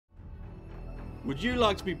Would you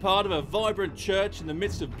like to be part of a vibrant church in the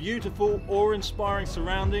midst of beautiful, awe-inspiring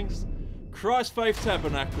surroundings? Christ Faith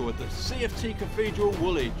Tabernacle at the CFT Cathedral,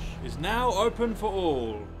 Woolwich is now open for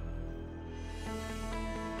all.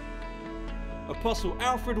 Apostle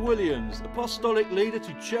Alfred Williams, apostolic leader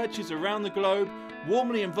to churches around the globe,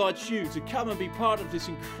 warmly invites you to come and be part of this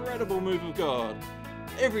incredible move of God.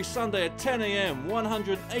 Every Sunday at 10 a.m,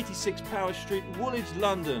 186 Power Street, Woolwich,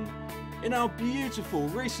 London. In our beautiful,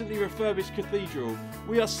 recently refurbished cathedral,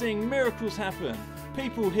 we are seeing miracles happen,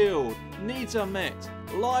 people healed, needs are met,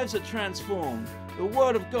 lives are transformed. The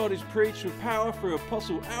Word of God is preached with power through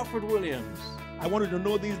Apostle Alfred Williams. I want you to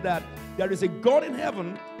know this, that there is a God in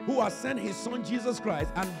heaven who has sent His Son Jesus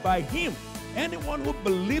Christ, and by Him, anyone who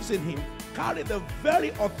believes in Him carry the very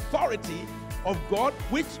authority of God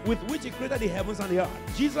with which He created the heavens and the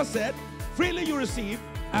earth. Jesus said, freely you receive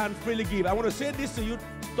and freely give. I want to say this to you.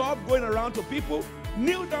 Stop going around to people.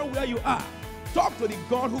 Kneel down where you are. Talk to the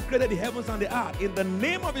God who created the heavens and the earth in the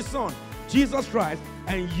name of His Son, Jesus Christ,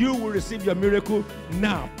 and you will receive your miracle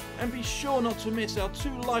now. And be sure not to miss our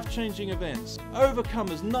 2 life-changing events.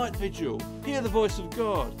 Overcomers Night Vigil. Hear the voice of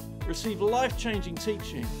God. Receive life-changing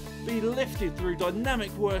teaching. Be lifted through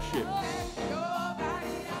dynamic worship.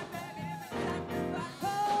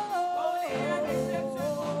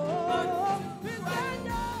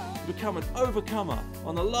 Become an overcomer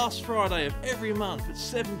on the last Friday of every month at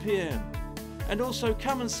 7 p.m. And also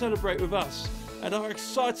come and celebrate with us at our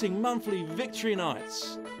exciting monthly Victory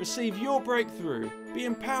Nights. Receive your breakthrough. Be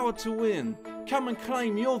empowered to win. Come and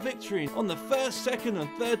claim your victory on the 1st, 2nd and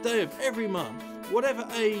 3rd day of every month. Whatever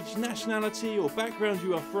age, nationality or background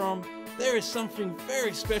you are from, there is something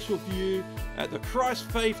very special for you at the Christ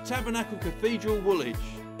Faith Tabernacle Cathedral, Woolwich.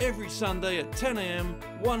 Every Sunday at 10 a.m,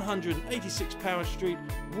 186 Power Street,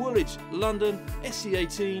 Woolwich, London,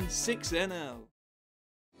 SE18 6NL.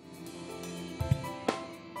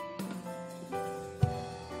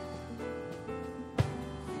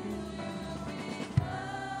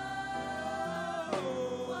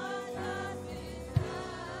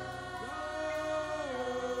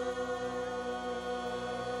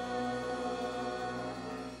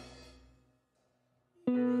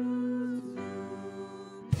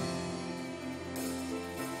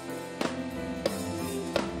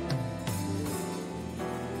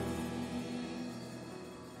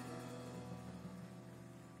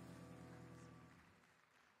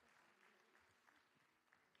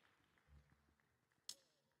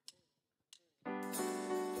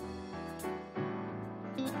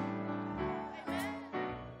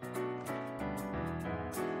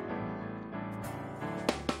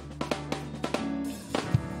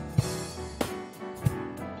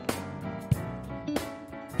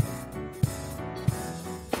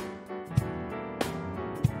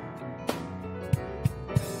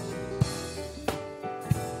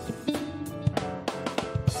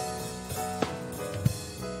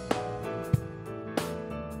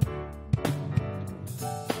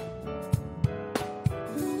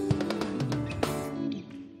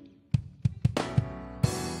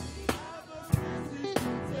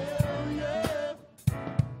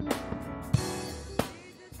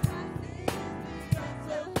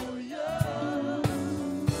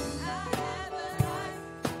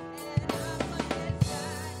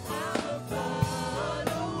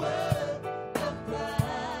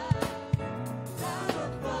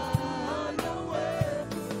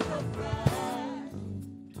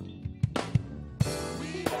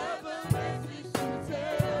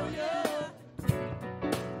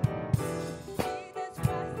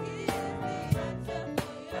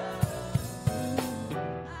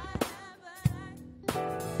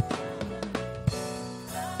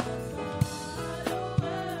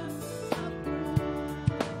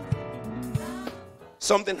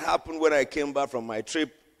 Something happened when I came back from my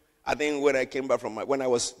trip. I think when I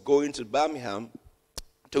was going to Birmingham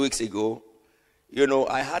 2 weeks ago,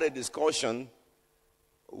 I had a discussion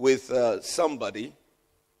with somebody,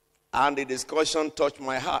 and the discussion touched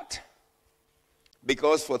my heart.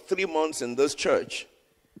 Because for 3 months in this church,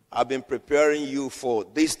 I've been preparing you for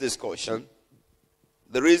this discussion.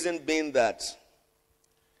 The reason being that,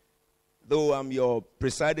 though I'm your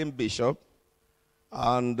presiding bishop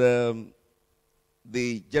and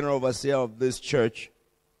the general overseer of this church,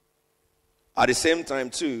 at the same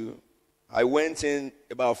time too, I went in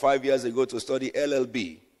about 5 years ago to study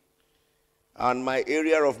LLB. And my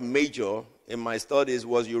area of major in my studies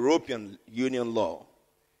was European Union law.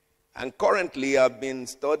 And currently I've been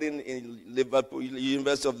studying in Liverpool,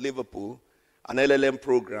 University of Liverpool, an LLM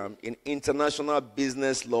program in international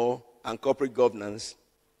business law and corporate governance.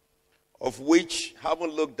 of which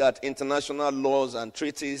haven't looked at international laws and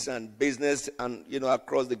treaties and business and,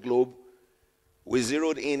 across the globe. We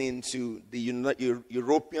zeroed into the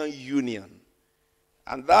European Union.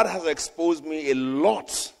 And that has exposed me a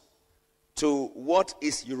lot to what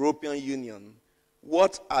is European Union,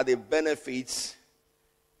 what are the benefits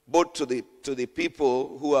both to the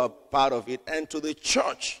people who are part of it and to the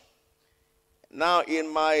church. Now,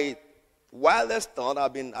 in my wildest thought,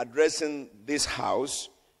 I've been addressing this house,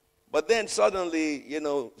 but then suddenly,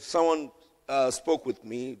 someone spoke with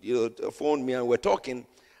me, phoned me, and we're talking,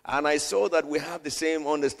 and I saw that we have the same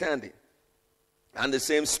understanding and the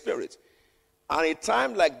same spirit. And a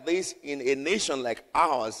time like this, in a nation like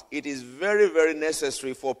ours, it is very, very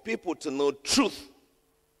necessary for people to know truth,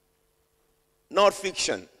 not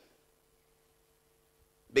fiction.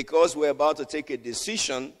 Because we're about to take a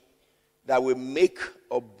decision that will make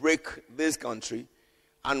or break this country.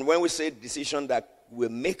 And when we say decision that will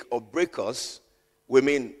make or break us, we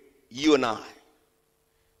mean you and I.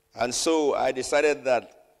 And so I decided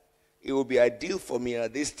that it would be ideal for me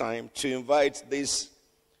at this time to invite this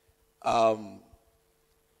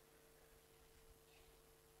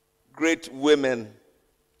great women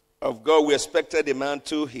of God. We expected a man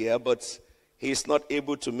too here, but he's not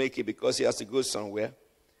able to make it because he has to go somewhere.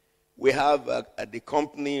 We have the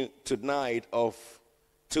company tonight of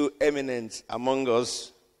two eminent among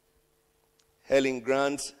us, Helen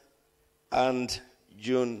Grant and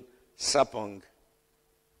June Sarpong.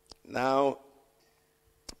 Now,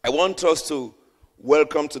 I want us to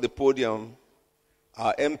welcome to the podium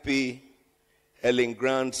our MP, Helen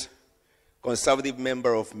Grant, conservative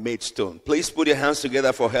member of Maidstone. Please put your hands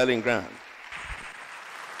together for Helen Grant.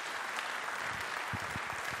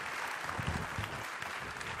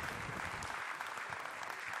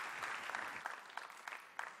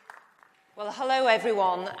 Well, hello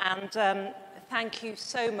everyone, and thank you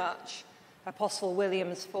so much, Apostle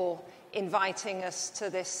Williams, for inviting us to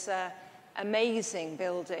this amazing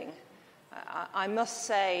building. I must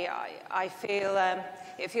say, I feel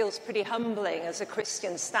it feels pretty humbling as a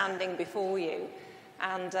Christian standing before you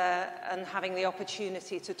and having the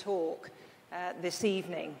opportunity to talk this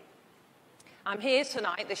evening. I'm here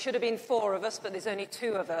tonight. There should have been 4 of us, but there's only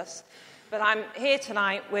 2 of us. But I'm here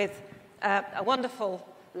tonight with a wonderful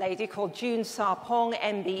lady called June Sarpong,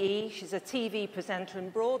 MBE. She's a TV presenter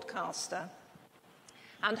and broadcaster.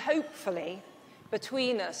 And hopefully,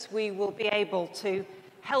 between us, we will be able to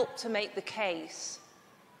help to make the case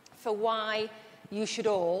for why you should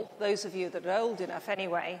all, those of you that are old enough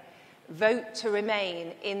anyway, vote to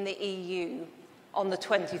remain in the EU on the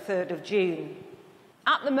 23rd of June.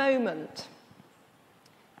 At the moment,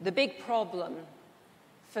 the big problem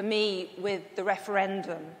for me with the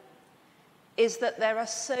referendum is that there are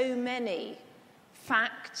so many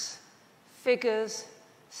facts, figures,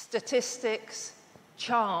 statistics,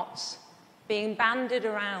 charts being bandied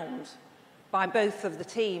around by both of the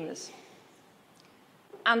teams.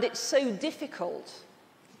 And it's so difficult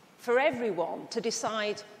for everyone to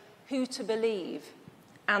decide who to believe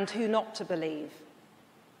and who not to believe.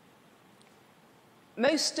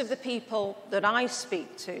 Most of the people that I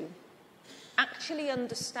speak to actually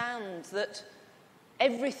understand that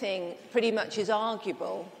everything pretty much is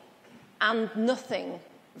arguable and nothing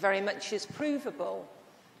very much is provable.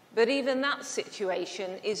 But even that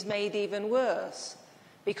situation is made even worse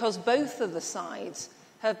because both of the sides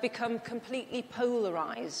have become completely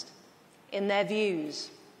polarized in their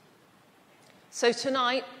views. So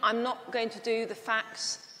tonight, I'm not going to do the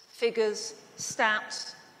facts, figures,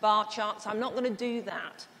 stats, bar charts. I'm not going to do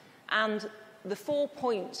that. And the 4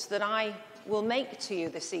 points that I will make to you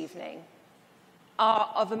this evening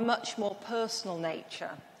are of a much more personal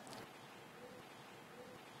nature.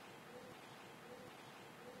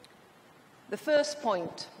 The first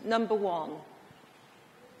point, number 1,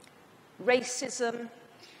 racism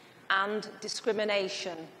and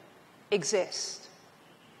discrimination exist.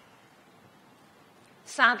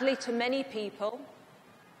 Sadly, to many people,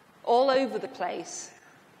 all over the place,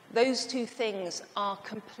 those 2 things are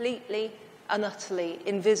completely and utterly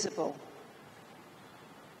invisible.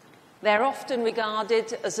 They're often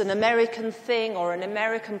regarded as an American thing or an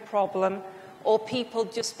American problem or people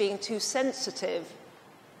just being too sensitive.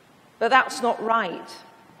 But that's not right,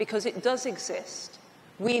 because it does exist.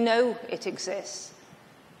 We know it exists.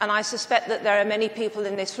 And I suspect that there are many people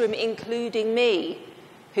in this room, including me,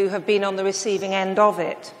 who have been on the receiving end of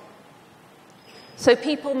it. So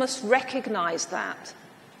people must recognize that,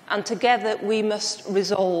 and together we must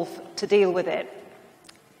resolve to deal with it.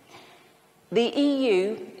 The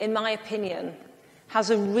EU, in my opinion, has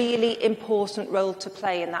a really important role to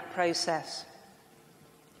play in that process.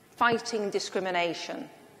 Fighting discrimination,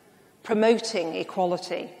 promoting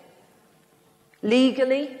equality.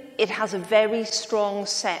 Legally, it has a very strong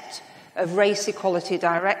set of race equality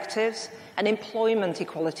directives and employment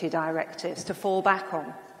equality directives to fall back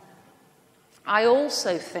on. I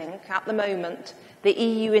also think, at the moment, the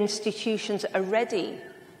EU institutions are ready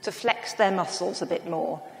to flex their muscles a bit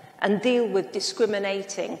more and deal with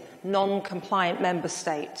discriminating, non-compliant member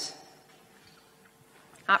states.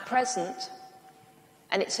 At present,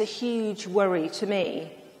 and it's a huge worry to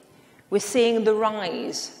me, we're seeing the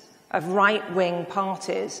rise of right-wing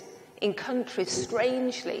parties in countries,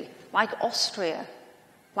 strangely, like Austria,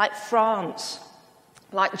 like France,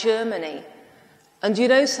 like Germany. And you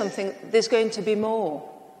know something? There's going to be more.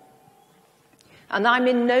 And I'm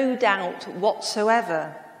in no doubt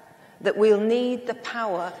whatsoever that we'll need the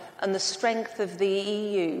power and the strength of the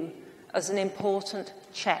EU as an important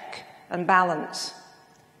check and balance.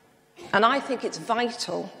 And I think it's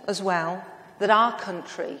vital as well that our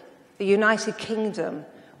country, the United Kingdom,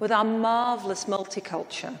 with our marvellous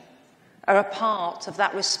multiculture, are a part of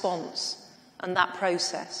that response and that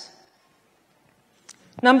process.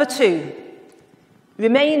 Number 2,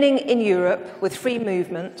 remaining in Europe with free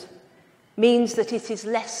movement means that it is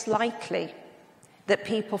less likely that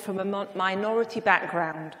people from a minority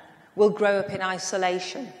background will grow up in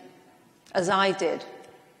isolation, as I did.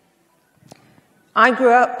 I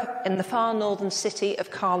grew up in the far northern city of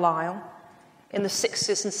Carlisle in the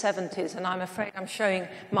 60s and 70s, and I'm afraid I'm showing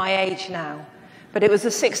my age now, but it was the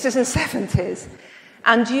 60s and 70s.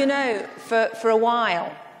 And you know, for a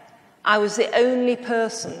while, I was the only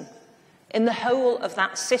person in the whole of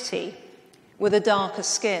that city with a darker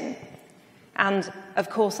skin. And, of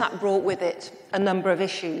course, that brought with it a number of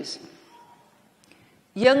issues.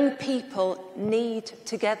 Young people need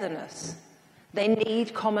togetherness. They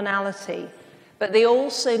need commonality. But they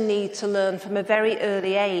also need to learn from a very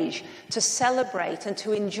early age to celebrate and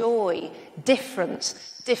to enjoy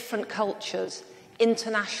difference, different cultures,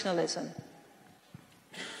 internationalism.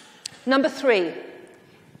 Number 3,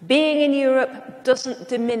 being in Europe doesn't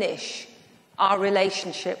diminish our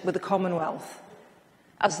relationship with the Commonwealth,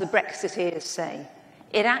 as the Brexiteers say.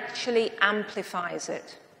 It actually amplifies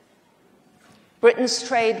it. Britain's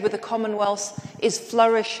trade with the Commonwealth is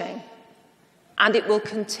flourishing, and it will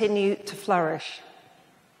continue to flourish.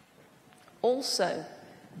 Also,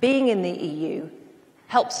 being in the EU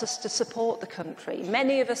helps us to support the country.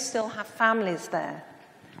 Many of us still have families there,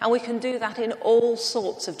 and we can do that in all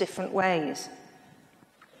sorts of different ways.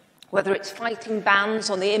 Whether it's fighting bans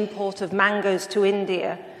on the import of mangoes to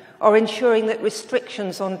India, or ensuring that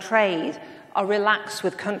restrictions on trade are relaxed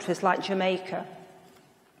with countries like Jamaica.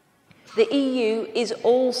 The EU is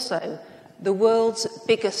also the world's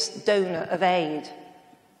biggest donor of aid.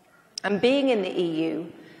 And being in the EU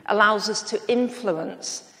allows us to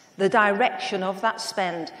influence the direction of that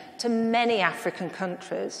spend to many African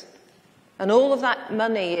countries. And all of that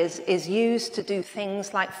money is used to do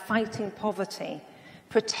things like fighting poverty,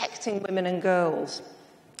 protecting women and girls,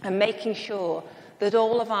 and making sure that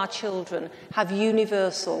all of our children have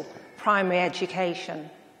universal primary education.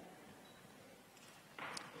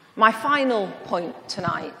 My final point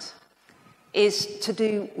tonight is to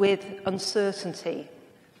do with uncertainty.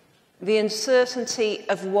 The uncertainty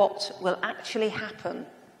of what will actually happen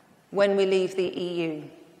when we leave the EU.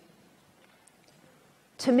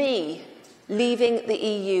 To me, leaving the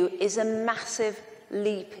EU is a massive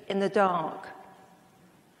leap in the dark.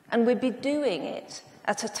 And we'd be doing it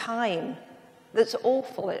at a time that's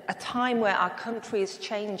awful, a time where our country is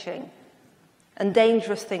changing and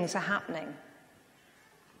dangerous things are happening.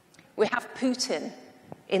 We have Putin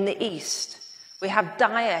in the East. We have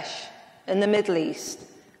Daesh in the Middle East.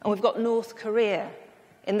 And we've got North Korea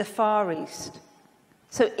in the Far East.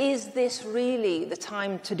 So is this really the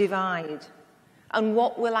time to divide? And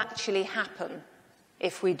what will actually happen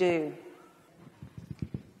if we do?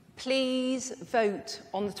 Please vote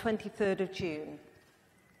on the 23rd of June.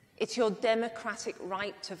 It's your democratic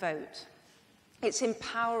right to vote. It's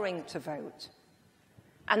empowering to vote.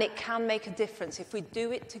 And it can make a difference. If we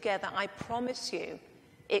do it together, I promise you,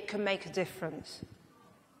 it can make a difference.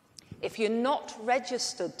 If you're not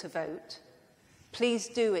registered to vote, please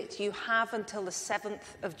do it. You have until the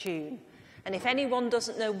 7th of June. And if anyone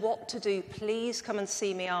doesn't know what to do, please come and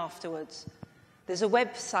see me afterwards. There's a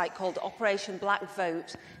website called Operation Black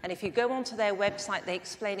Vote, and if you go onto their website, they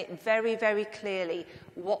explain it very, very clearly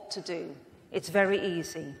what to do. It's very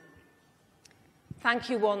easy. Thank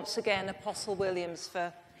you once again, Apostle Williams,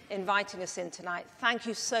 for inviting us in tonight. Thank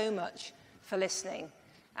you so much for listening.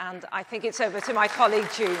 And I think it's over to my colleague,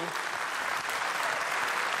 June.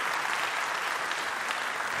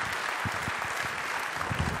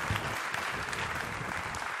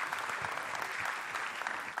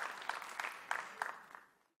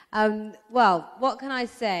 Well, what can I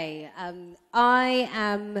say? I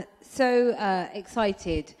am so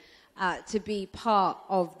excited to be part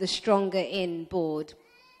of the Stronger In board,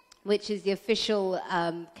 which is the official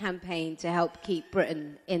campaign to help keep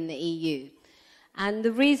Britain in the EU. And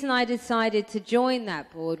the reason I decided to join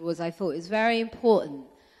that board was I thought it was very important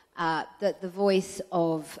that the voice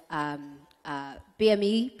of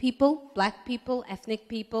BME people, black people, ethnic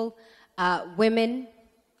people, women,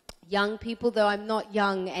 young people, though I'm not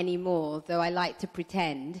young anymore, though I like to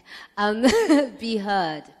pretend, be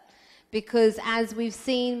heard. Because as we've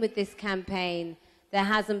seen with this campaign, there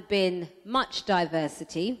hasn't been much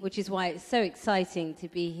diversity, which is why it's so exciting to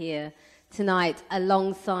be here tonight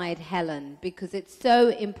alongside Helen, because it's so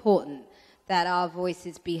important that our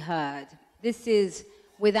voices be heard. This is,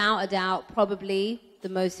 without a doubt, probably the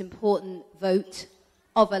most important vote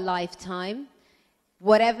of a lifetime.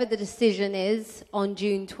 Whatever the decision is on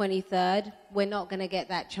June 23rd, we're not going to get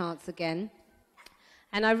that chance again.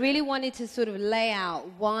 And I really wanted to sort of lay out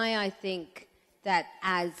why I think that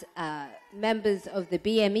as members of the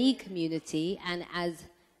BME community and as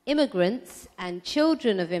immigrants and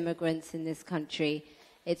children of immigrants in this country,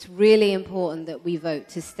 it's really important that we vote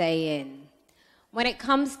to stay in. When it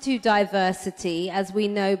comes to diversity, as we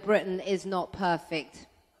know, Britain is not perfect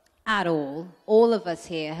at all. All of us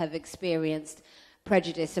here have experienced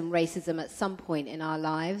prejudice and racism at some point in our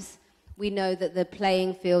lives. We know that the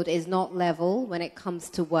playing field is not level when it comes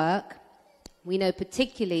to work. We know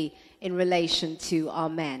particularly in relation to our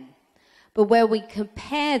men. But where we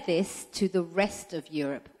compare this to the rest of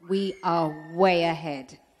Europe, we are way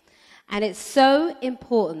ahead. And it's so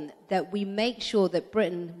important that we make sure that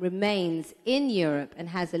Britain remains in Europe and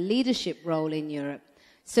has a leadership role in Europe,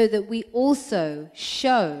 so that we also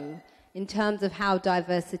show in terms of how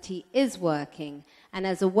diversity is working, and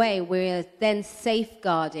as a way we're then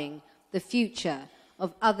safeguarding the future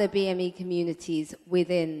of other BME communities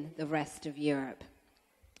within the rest of Europe.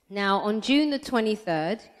 Now, on June the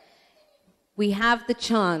 23rd, we have the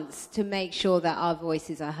chance to make sure that our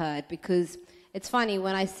voices are heard, because it's funny,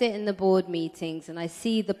 when I sit in the board meetings and I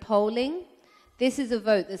see the polling, this is a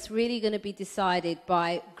vote that's really going to be decided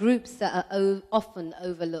by groups that are often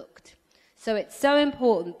overlooked. So it's so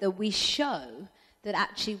important that we show that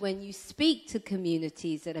actually when you speak to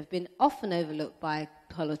communities that have been often overlooked by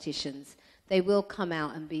politicians, they will come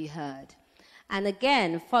out and be heard. And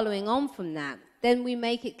again, following on from that, then we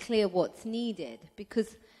make it clear what's needed,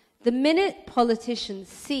 because the minute politicians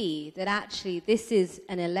see that actually this is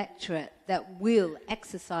an electorate that will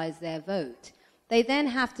exercise their vote, they then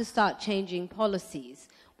have to start changing policies.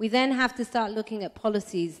 We then have to start looking at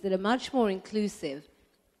policies that are much more inclusive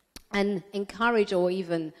and encourage or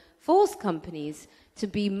even force companies to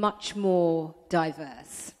be much more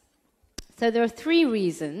diverse. So there are 3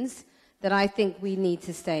 reasons that I think we need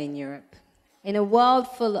to stay in Europe. In a world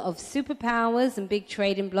full of superpowers and big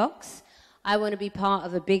trading blocs, I want to be part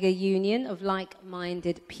of a bigger union of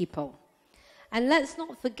like-minded people. And let's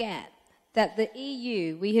not forget that the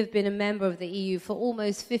EU, we have been a member of the EU for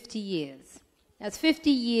almost 50 years. That's 50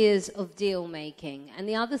 years of deal making, and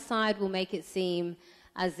the other side will make it seem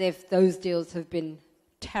as if those deals have been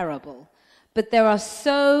terrible. But there are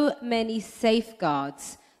so many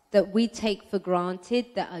safeguards that we take for granted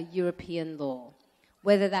that are European law,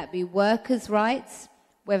 whether that be workers' rights,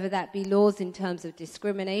 whether that be laws in terms of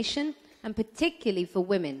discrimination, and particularly for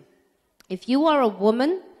women. If you are a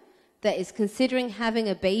woman that is considering having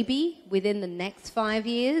a baby within the next 5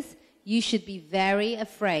 years, you should be very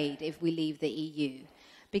afraid if we leave the EU,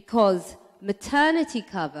 because maternity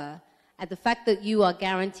cover and the fact that you are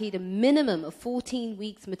guaranteed a minimum of 14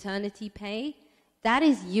 weeks maternity pay, that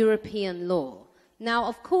is European law. Now,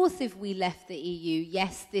 of course, if we left the EU,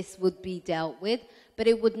 yes, this would be dealt with, but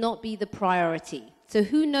it would not be the priority. So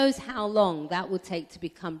who knows how long that will take to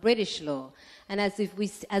become British law. And as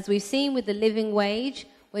we've seen with the living wage,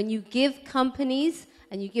 when you give companies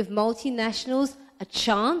and you give multinationals a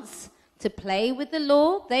chance to play with the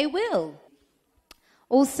law, they will.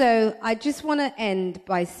 Also, I just want to end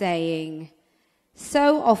by saying,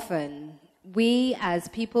 so often we as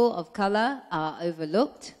people of color are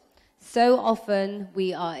overlooked. So often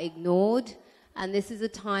we are ignored, and this is a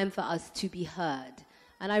time for us to be heard.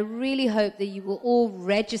 And I really hope that you will all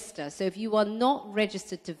register. So if you are not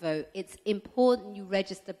registered to vote, it's important you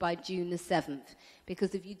register by June the 7th,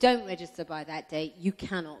 because if you don't register by that date, you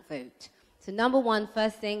cannot vote. So number one,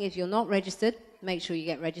 first thing, if you're not registered, make sure you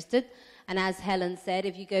get registered. And as Helen said,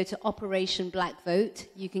 if you go to Operation Black Vote,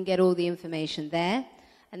 you can get all the information there.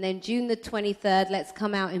 And then June the 23rd, let's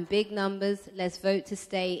come out in big numbers. Let's vote to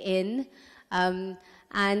stay in.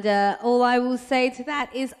 And all I will say to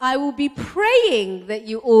that is I will be praying that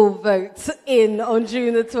you all vote in on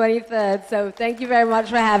June the 23rd. So thank you very much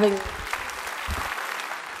for having me.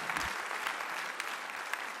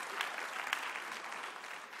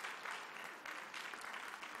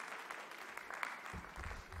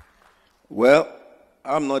 Well,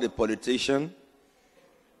 I'm not a politician,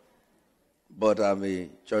 but I'm a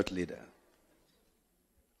church leader.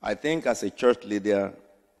 I think as a church leader,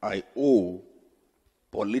 I owe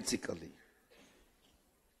politically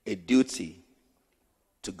a duty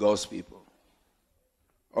to God's people,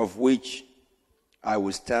 of which I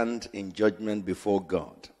will stand in judgment before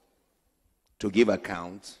God to give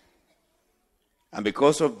account. And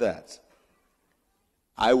because of that,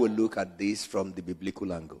 I will look at this from the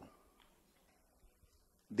biblical angle.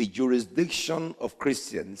 The jurisdiction of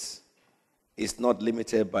Christians is not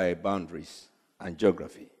limited by boundaries and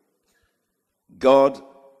geography. God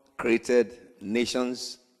created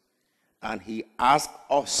nations, and he asked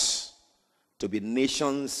us to be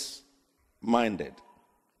nations-minded.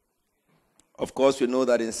 Of course, we know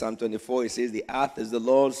that in Psalm 24, it says, the earth is the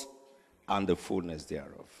Lord's and the fullness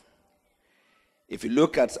thereof. If you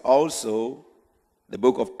look at also the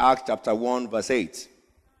book of Acts chapter 1, verse 8,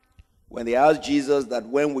 when they asked Jesus that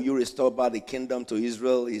when will you restore back the kingdom to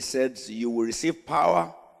Israel, he said, you will receive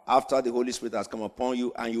power after the Holy Spirit has come upon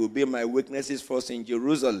you, and you will be my witnesses first in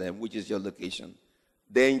Jerusalem, which is your location,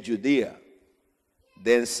 then Judea,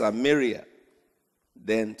 then Samaria,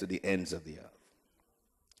 then to the ends of the earth.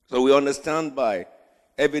 So we understand by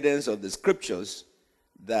evidence of the scriptures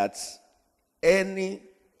that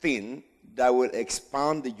anything that will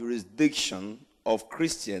expand the jurisdiction of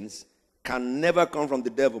Christians can never come from the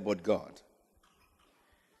devil but God.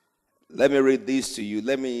 Let me read this to you.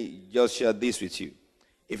 Let me just share this with you.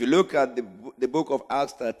 If you look at the book of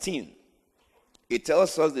Acts 13, it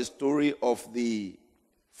tells us the story of the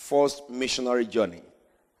first missionary journey.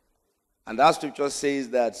 And that scripture says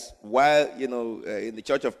that while, in the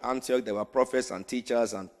church of Antioch, there were prophets and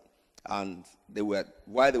teachers, and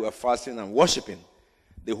while they were fasting and worshiping,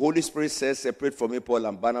 the Holy Spirit says, separate for me Paul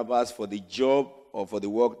and Barnabas for the job or for the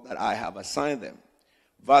work that I have assigned them.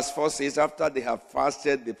 Verse 4 says, after they have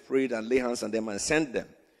fasted, they prayed and laid hands on them and sent them.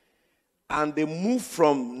 And they moved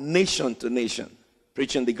from nation to nation,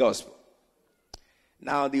 preaching the gospel.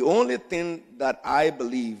 Now, the only thing that I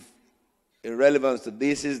believe in relevance to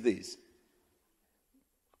this is this.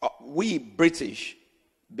 We British,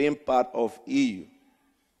 being part of EU,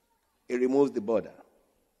 it removes the border.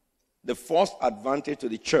 The first advantage to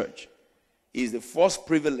the church is the first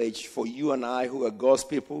privilege for you and I, who are God's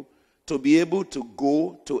people, to be able to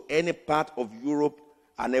go to any part of Europe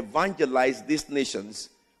and evangelize these nations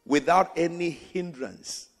without any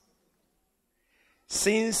hindrance.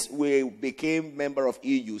 Since we became member of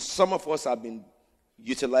EU, some of us have been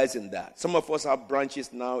utilizing that. Some of us have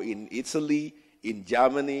branches now in Italy, in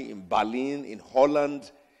Germany, in Berlin, in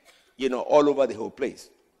Holland, all over the whole place.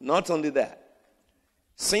 Not only that,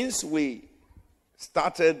 since we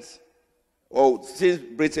started, or since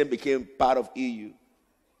Britain became part of EU,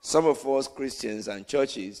 some of us Christians and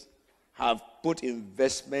churches have put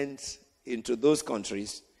investments into those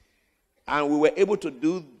countries, and we were able to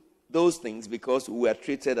do those things because we were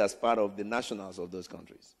treated as part of the nationals of those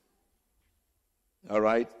countries. All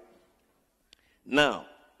right? Now,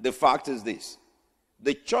 the fact is this.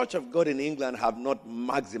 The Church of God in England have not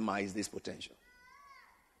maximized this potential.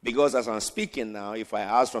 Because as I'm speaking now, if I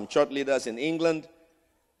ask from church leaders in England,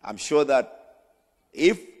 I'm sure that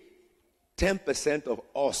if 10% of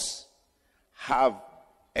us have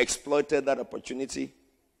exploited that opportunity,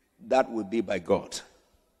 that would be by God.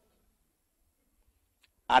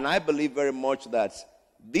 And I believe very much that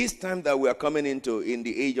this time that we are coming into in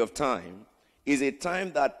the age of time is a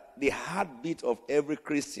time that the heartbeat of every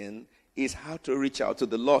Christian is how to reach out to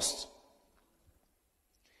the lost.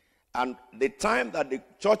 And the time that the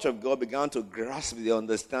Church of God began to grasp the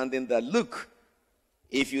understanding that, look,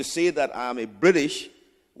 if you say that I'm a British,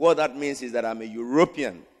 what that means is that I'm a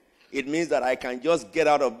European. It means that I can just get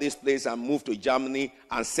out of this place and move to Germany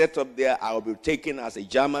and set up there. I will be taken as a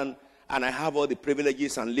German, and I have all the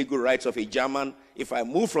privileges and legal rights of a German. If I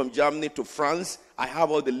move from Germany to France, I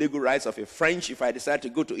have all the legal rights of a French. If I decide to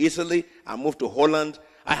go to Italy and move to Holland,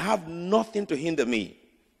 I have nothing to hinder me.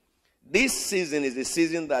 This season is the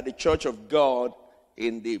season that the Church of God,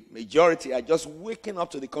 in the majority, are just waking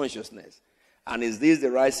up to the consciousness. And is this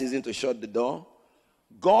the right season to shut the door?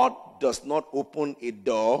 God does not open a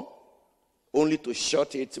door only to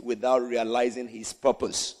shut it without realizing his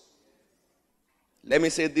purpose. Let me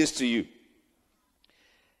say this to you.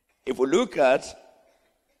 If we look at,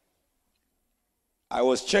 I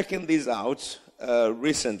was checking this out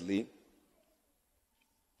recently.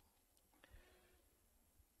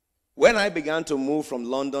 When I began to move from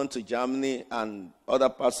London to Germany and other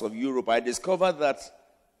parts of Europe, I discovered that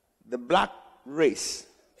the black race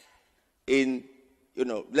in,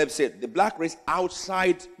 let's say the black race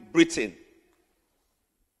outside Britain,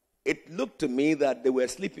 it looked to me that they were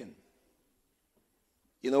sleeping.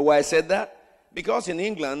 You know why I said that? Because in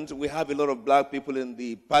England, we have a lot of black people in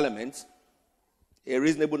the parliament, a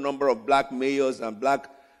reasonable number of black mayors and black,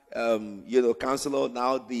 councillors.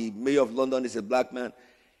 Now the mayor of London is a black man.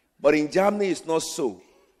 But in Germany, it's not so.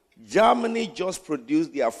 Germany just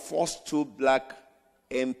produced their first 2 black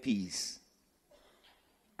MPs.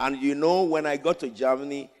 And when I got to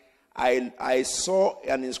Germany, I saw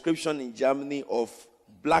an inscription in Germany of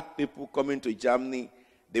black people coming to Germany.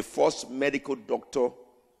 The first medical doctor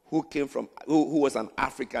who was an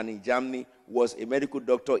African in Germany was a medical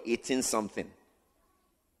doctor, 18-something.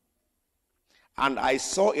 And I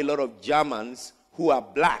saw a lot of Germans who are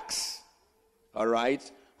blacks, all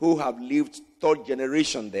right, who have lived 3rd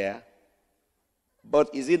generation there. But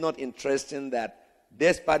is it not interesting that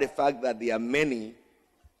despite the fact that there are many,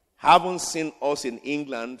 haven't seen us in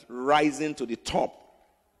England rising to the top,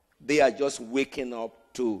 they are just waking up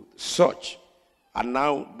to such. And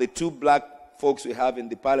now the 2 black folks we have in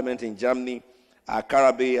the parliament in Germany are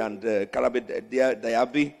Karabi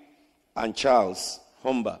Diaby and Charles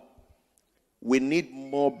Humber. We need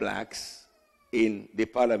more blacks in the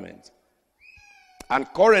parliament. And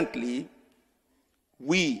currently,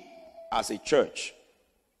 we as a church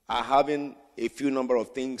are having a few number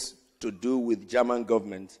of things to do with German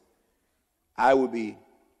government. I will be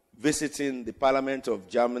visiting the Parliament of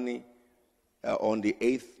Germany on the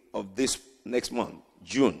 8th of this next month,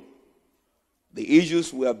 June. The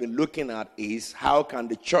issues we have been looking at is how can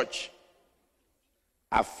the church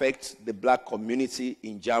affect the black community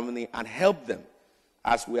in Germany and help them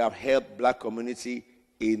as we have helped black community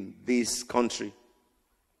in this country.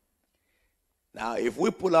 Now, if we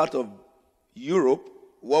pull out of Europe,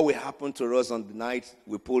 what will happen to us on the night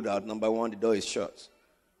we pulled out? Number 1, the door is shut.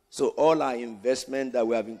 So all our investment that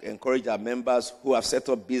we have encouraged our members who have set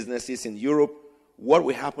up businesses in Europe, what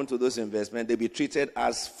will happen to those investments? They'll be treated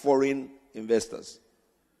as foreign investors.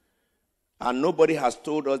 And nobody has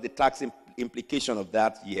told us the tax implication of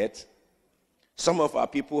that yet. Some of our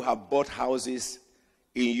people have bought houses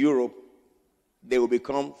in Europe. They will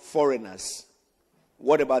become foreigners.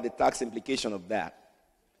 What about the tax implication of that?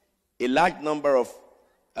 A large number of,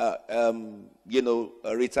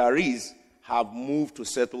 retirees have moved to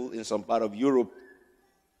settle in some part of Europe.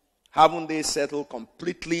 Haven't they settled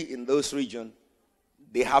completely in those regions?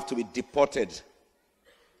 They have to be deported.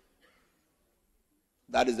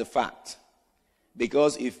 That is the fact.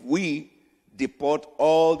 Because if we deport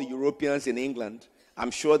all the Europeans in England, I'm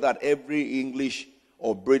sure that every English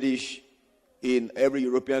or British in every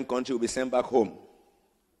European country will be sent back home.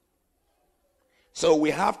 So we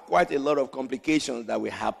have quite a lot of complications that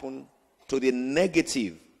will happen to the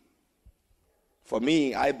negative. For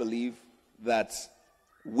me, I believe that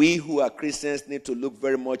we who are Christians need to look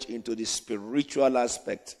very much into the spiritual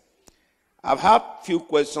aspect. I've had a few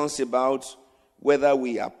questions about whether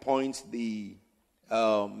we appoint the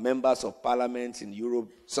members of parliament in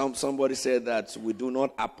Europe. Somebody said that we do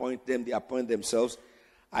not appoint them, they appoint themselves.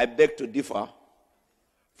 I beg to differ.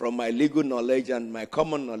 From my legal knowledge and my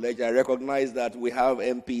common knowledge, I recognize that we have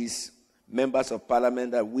MPs, members of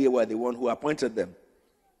parliament, that we were the one who appointed them.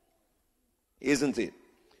 Isn't it?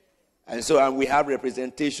 And we have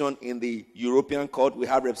representation in the European court. We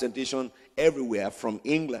have representation everywhere from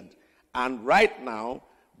England. And right now,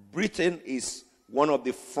 Britain is one of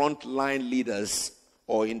the frontline leaders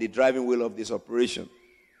or in the driving wheel of this operation.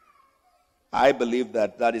 I believe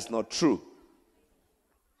that that is not true.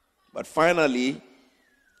 But finally,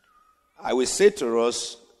 I will say to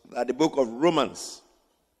us that the book of Romans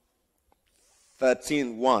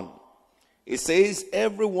 13:1, it says,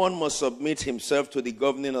 everyone must submit himself to the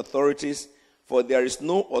governing authorities, for there is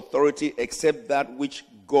no authority except that which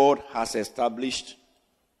God has established.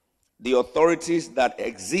 The authorities that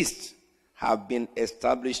exist have been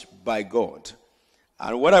established by God.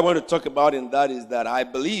 And what I want to talk about in that is that I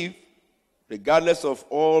believe, regardless of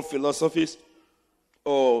all philosophies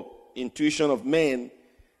or intuition of men,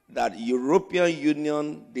 that European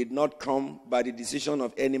Union did not come by the decision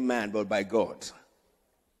of any man, but by God.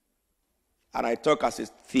 And I talk as a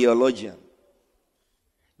theologian,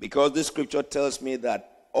 because this scripture tells me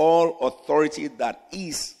that all authority that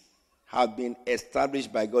is have been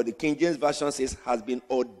established by God. The King James Version says has been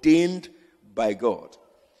ordained by God.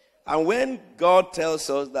 And when God tells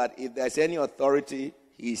us that if there's any authority,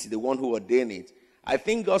 He is the one who ordained it, I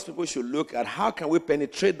think God's people should look at how can we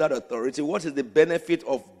penetrate that authority? What is the benefit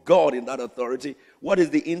of God in that authority? What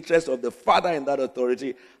is the interest of the Father in that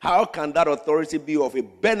authority? How can that authority be of a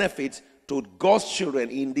benefit to God's children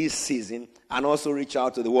in this season and also reach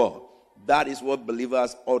out to the world? That is what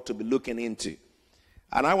believers ought to be looking into.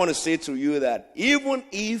 And I want to say to you that even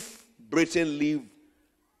if Britain leave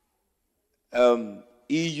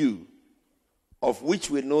EU, of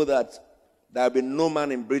which we know that there will be no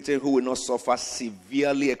man in Britain who will not suffer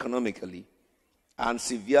severely economically and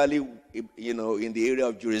severely, in the area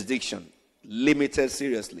of jurisdiction, limited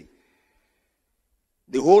seriously.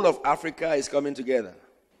 The whole of Africa is coming together.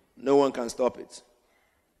 No one can stop it.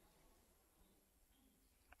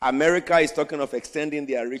 America is talking of extending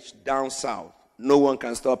their reach down south. No one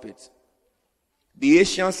can stop it. The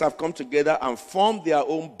Asians have come together and formed their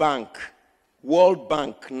own bank, World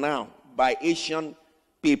Bank now, by Asian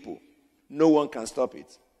people. No one can stop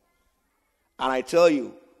it. And I tell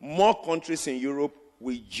you, more countries in Europe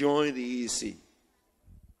will join the EEC.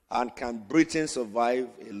 And can Britain survive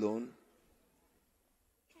alone?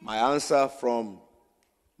 My answer from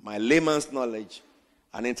my layman's knowledge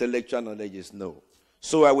and intellectual knowledge is no.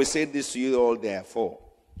 So I will say this to you all, therefore.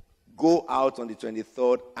 Go out on the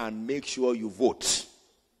 23rd and make sure you vote.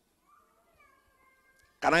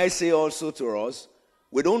 Can I say also to us,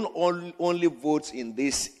 we don't only vote in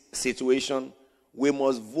this situation, we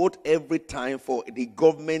must vote every time for the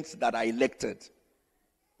governments that are elected.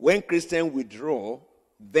 When Christians withdraw,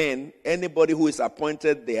 then anybody who is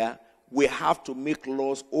appointed there will have to make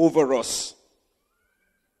laws over us.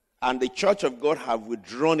 And the Church of God have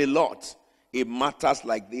withdrawn a lot in matters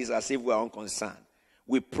like this as if we are unconcerned.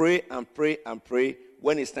 We pray and pray and pray.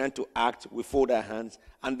 When it's time to act, we fold our hands,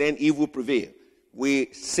 and then evil prevail.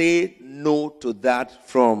 We say no to that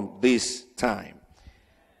from this time.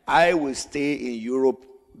 I will stay in Europe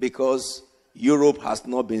because Europe has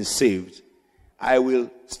not been saved. I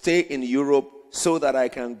will stay in Europe so that I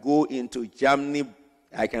can go into Germany,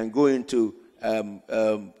 I can go into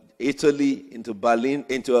Italy, into Berlin,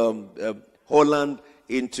 into Holland,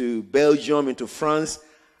 into Belgium, into France,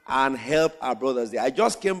 and help our brothers there. I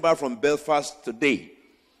just came back from Belfast today.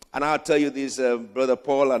 And I'll tell you this, Brother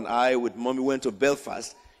Paul and I with Mommy went to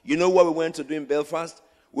Belfast. You know what we went to do in Belfast?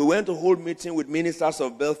 We went to hold meeting with ministers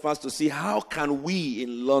of Belfast to see how can we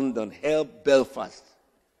in London help Belfast,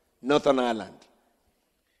 Northern Ireland.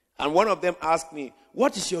 And one of them asked me,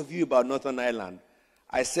 what is your view about Northern Ireland?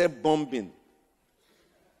 I said bombing.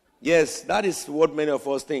 Yes, that is what many of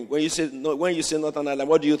us think. When you say Northern Ireland,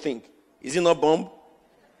 what do you think? Is it not bomb?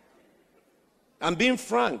 I'm being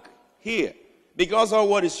frank here. Because all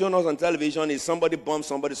what is shown us on television is somebody bombs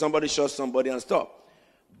somebody, somebody shots somebody and stop.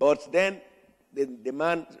 But then the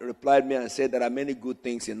man replied me and said there are many good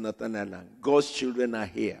things in Northern Ireland. God's children are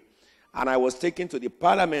here. And I was taken to the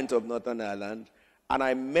Parliament of Northern Ireland, and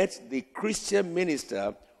I met the Christian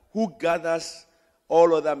minister who gathers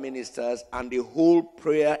all other ministers and the whole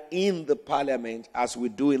prayer in the Parliament as we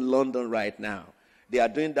do in London right now. They are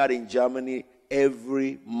doing that in Germany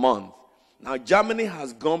every month. Now, Germany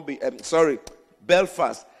has gone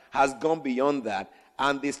Belfast has gone beyond that,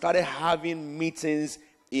 and they started having meetings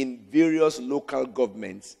in various local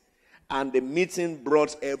governments. And the meeting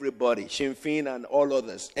brought everybody, Sinn Féin and all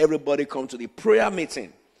others. Everybody come to the prayer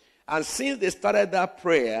meeting. And since they started that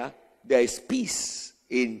prayer, there is peace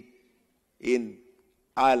in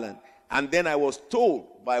Ireland. And then I was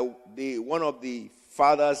told by one of the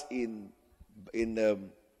fathers in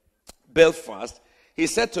Belfast, he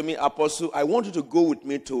said to me, Apostle, I want you to go with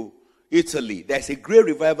me to Italy. There's a great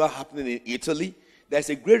revival happening in Italy. There's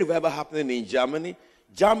a great revival happening in Germany.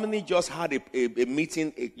 Germany just had a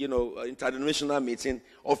meeting, interdenominational meeting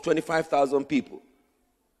of 25,000 people.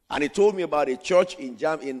 And he told me about a church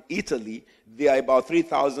in Italy. There are about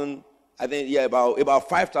 3,000, I think, about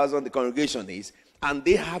 5,000 the congregation is. And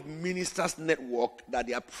they have ministers network that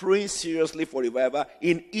they are praying seriously for revival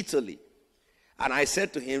in Italy. And I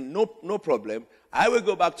said to him, no problem. I will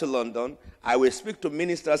go back to London. I will speak to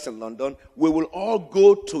ministers in London. We will all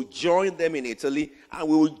go to join them in Italy, and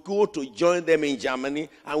we will go to join them in Germany,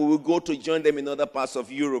 and we will go to join them in other parts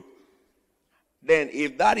of Europe. Then,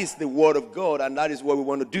 if that is the word of God, and that is what we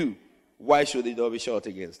want to do, why should it all be shot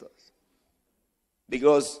against us?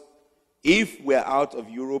 Because if we're out of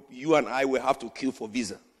Europe, you and I will have to queue for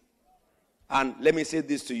visa. And let me say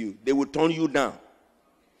this to you. They will turn you down.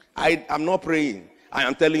 I'm not praying. I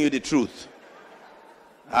am telling you the truth.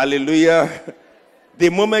 Hallelujah. The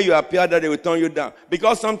moment you appear there, they will turn you down.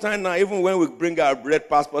 Because sometimes now, even when we bring our red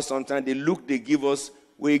passport, sometimes the look they give us,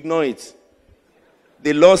 we ignore it.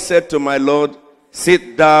 The Lord said to my Lord,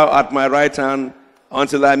 sit thou at my right hand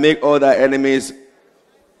until I make all thy enemies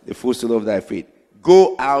the footstool of thy feet.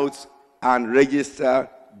 Go out and register.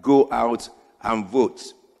 Go out and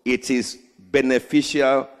vote. It is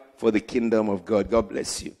beneficial for the kingdom of God. God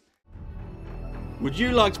bless you. Would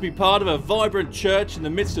you like to be part of a vibrant church in the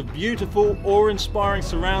midst of beautiful, awe-inspiring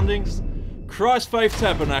surroundings? Christ Faith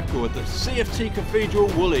Tabernacle at the CFT Cathedral,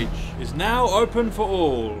 Woolwich is now open for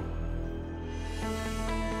all.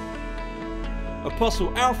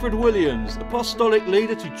 Apostle Alfred Williams, apostolic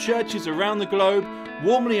leader to churches around the globe,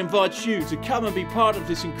 warmly invites you to come and be part of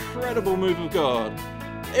this incredible move of God.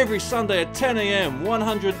 Every Sunday at 10 a.m,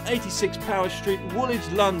 186 Power Street, Woolwich,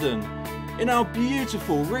 London. In our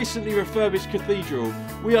beautiful, recently refurbished cathedral,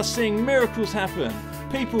 we are seeing miracles happen,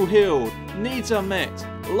 people healed, needs are met,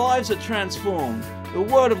 lives are transformed. The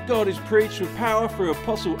Word of God is preached with power through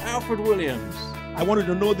Apostle Alfred Williams. I wanted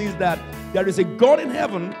to know this, that there is a God in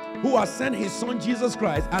heaven who has sent his son Jesus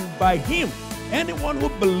Christ, and by him, anyone who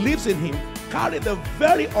believes in him carry the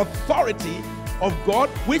very authority of God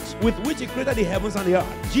with which he created the heavens and the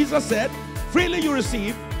earth. Jesus said, freely you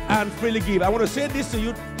receive and freely give. I want to say this to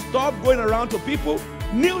you. Stop going around to people.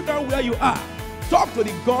 Kneel down where you are. Talk to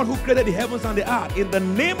the God who created the heavens and the earth in the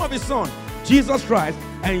name of his son, Jesus Christ,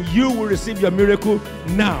 and you will receive your miracle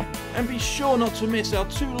now. And be sure not to miss our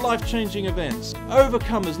 2 life-changing events.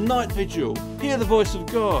 Overcomers Night Vigil, hear the voice of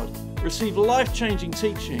God, receive life-changing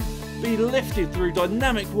teaching, be lifted through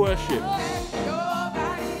dynamic worship.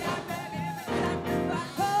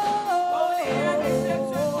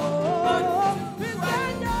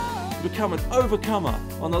 Become an overcomer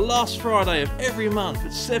on the last Friday of every month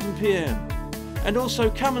at 7 p.m. And also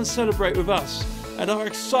come and celebrate with us at our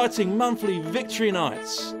exciting monthly Victory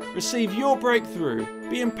Nights. Receive your breakthrough,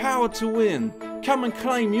 be empowered to win. Come and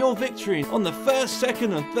claim your victory on the 1st,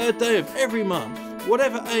 2nd and 3rd day of every month.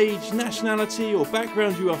 Whatever age, nationality or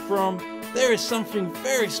background you are from, there is something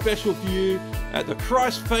very special for you at the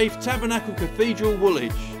Christ Faith Tabernacle Cathedral,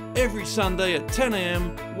 Woolwich. Every Sunday at 10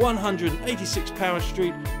 a.m, 186 Power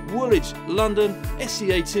Street, Woolwich, London,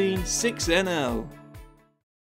 SE18 6NL.